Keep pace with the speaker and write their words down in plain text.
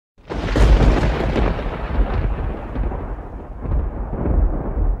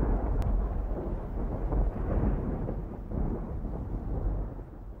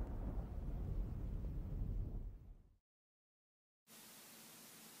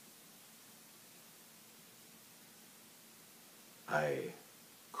I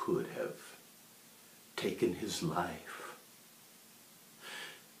could have taken his life.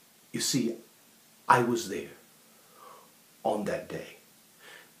 You see, I was there on that day.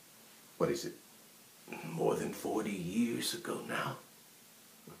 What is it? More than 40 years ago now.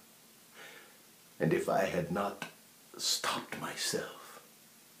 And if I had not stopped myself,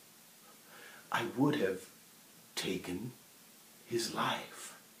 I would have taken his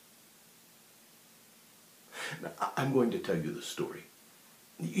life. Now, I'm going to tell you the story.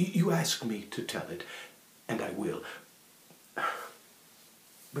 You ask me to tell it, and I will.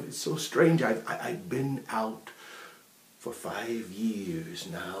 But it's so strange. I've been out for 5 years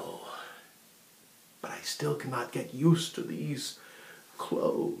now, but I still cannot get used to these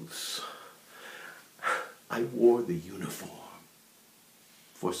clothes. I wore the uniform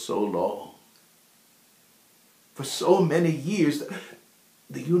for so long, for so many years,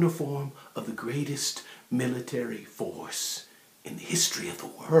 the uniform of the greatest military force in the history of the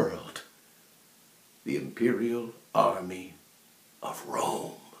world, the Imperial Army of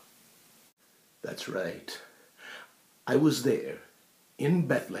Rome. That's right. I was there in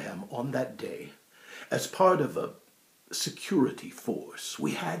Bethlehem on that day as part of a security force.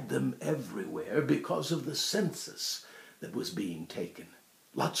 We had them everywhere because of the census that was being taken.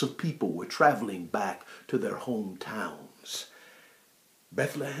 Lots of people were traveling back to their hometowns.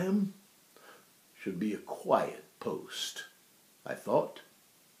 Bethlehem should be a quiet post, I thought.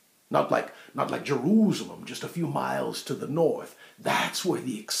 Not like Jerusalem, just a few miles to the north. That's where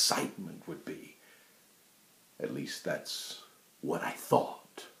the excitement would be. At least that's what I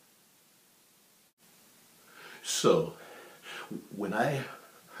thought. So, when I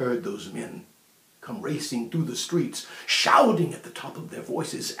heard those men come racing through the streets, shouting at the top of their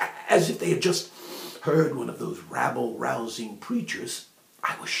voices, as if they had just heard one of those rabble-rousing preachers,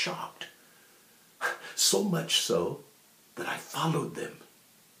 I was shocked. So much so that I followed them.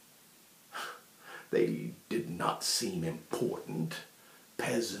 They did not seem important.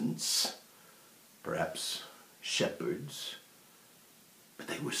 Peasants, perhaps shepherds, but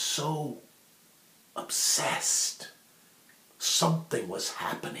they were so obsessed. Something was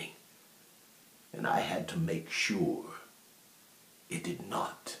happening, and I had to make sure it did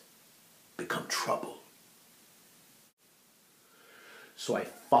not become trouble. So I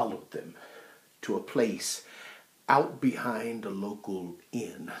followed them to a place out behind a local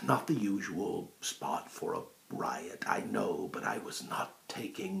inn, not the usual spot for a riot, I know, but I was not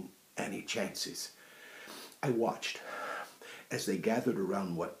taking any chances. I watched as they gathered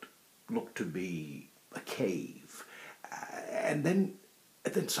around what looked to be a cave, and then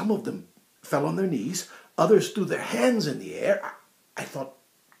some of them fell on their knees, others threw their hands in the air. I thought,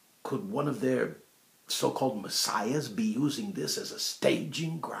 could one of their so-called messiahs be using this as a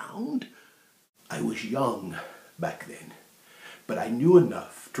staging ground? I was young back then, but I knew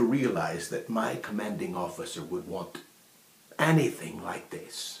enough to realize that my commanding officer would want anything like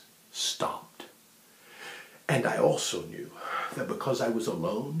this stopped. And I also knew that because I was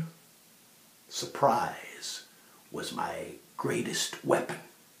alone, surprise was my greatest weapon.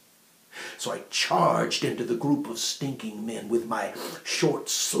 So I charged into the group of stinking men with my short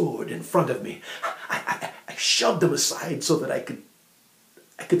sword in front of me. I shoved them aside so that I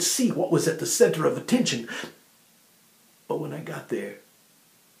could see what was at the center of attention. But when I got there,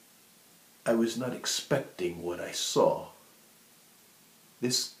 I was not expecting what I saw.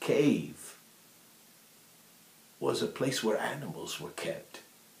 This cave was a place where animals were kept.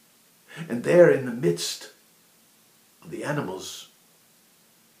 And there in the midst of the animals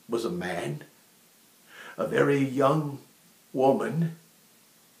was a man, a very young woman,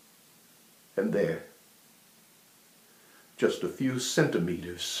 and there, just a few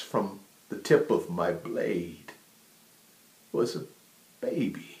centimeters from the tip of my blade, was a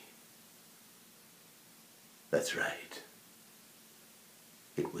baby. That's right.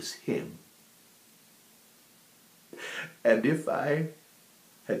 It was him. And if I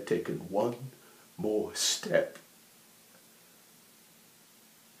had taken one more step,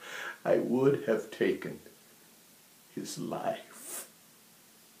 I would have taken his life.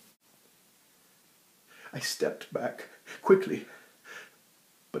 I stepped back quickly,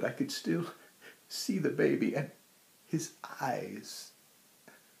 but I could still see the baby and his eyes.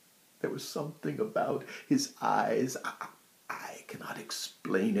 There was something about his eyes. I cannot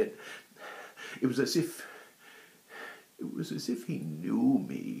explain it. It was as if he knew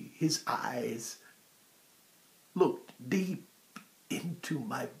me. His eyes looked deep into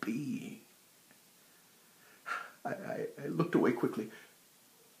my being. I looked away quickly.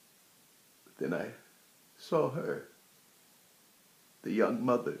 Then I saw her, the young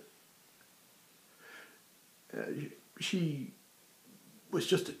mother. She was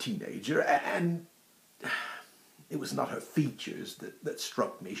just a teenager, and it was not her features that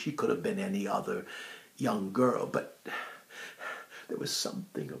struck me. She could have been any other young girl, but there was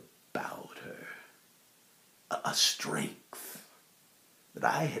something about her, a strength that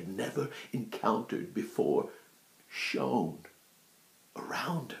I had never encountered before shone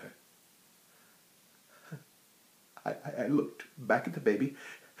around her. I looked back at the baby,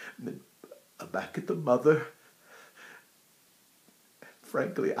 and then back at the mother.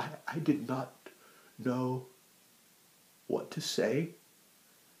 Frankly, I did not know what to say.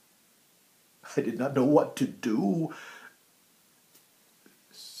 I did not know what to do.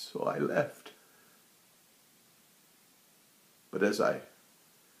 So I left. But as I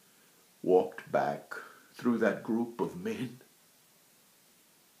walked back through that group of men,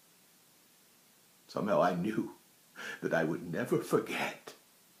 somehow I knew that I would never forget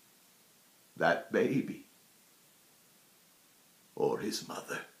that baby or his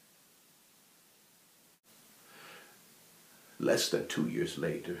mother. Less than 2 years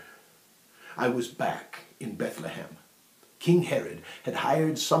later, I was back in Bethlehem. King Herod had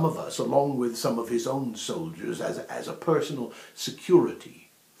hired some of us, along with some of his own soldiers, as a personal security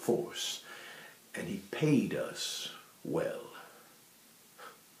force, and he paid us well.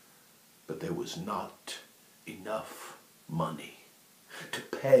 But there was not enough money to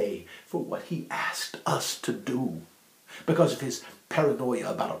pay for what he asked us to do, because of his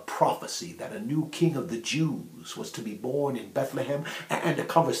paranoia about a prophecy that a new king of the Jews was to be born in Bethlehem, and a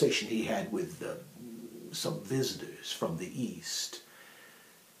conversation he had with some visitors from the East.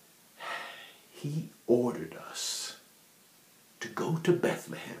 He ordered us to go to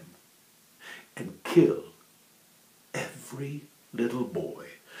Bethlehem and kill every little boy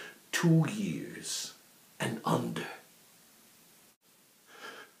 2 years and under.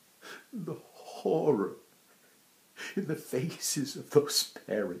 The horror in the faces of those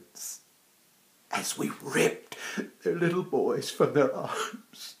parents as we ripped their little boys from their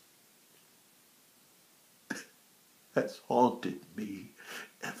arms has haunted me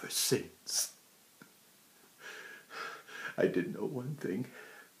ever since. I did know one thing.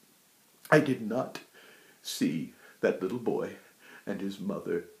 I did not see that little boy and his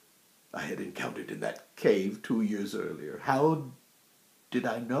mother I had encountered in that cave 2 years earlier. How did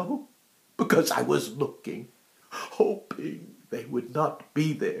I know? Because I was looking, hoping they would not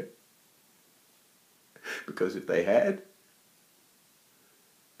be there. Because if they had,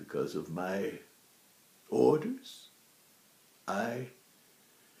 because of my orders, I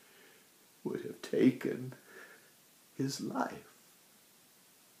would have taken his life.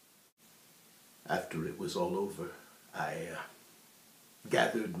 After it was all over, I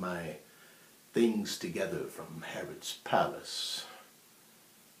gathered my things together from Herod's palace,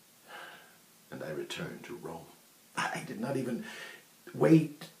 and I returned to Rome. I did not even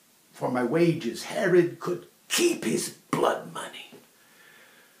wait for my wages. Herod could keep his blood money.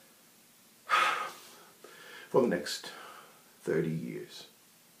 For the next 30 years,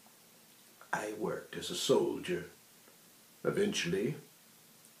 I worked as a soldier. Eventually,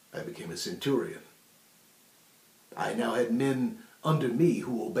 I became a centurion. I now had men under me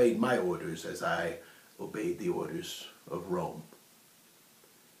who obeyed my orders as I obeyed the orders of Rome.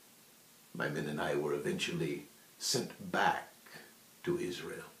 My men and I were eventually sent back to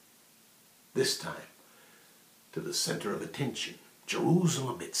Israel, this time to the center of attention,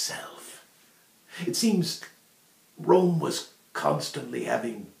 Jerusalem itself. It seems Rome was constantly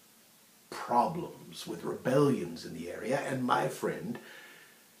having problems with rebellions in the area, and my friend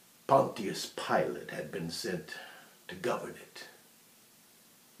Pontius Pilate had been sent to govern it.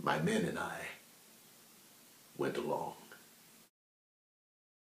 My men and I went along.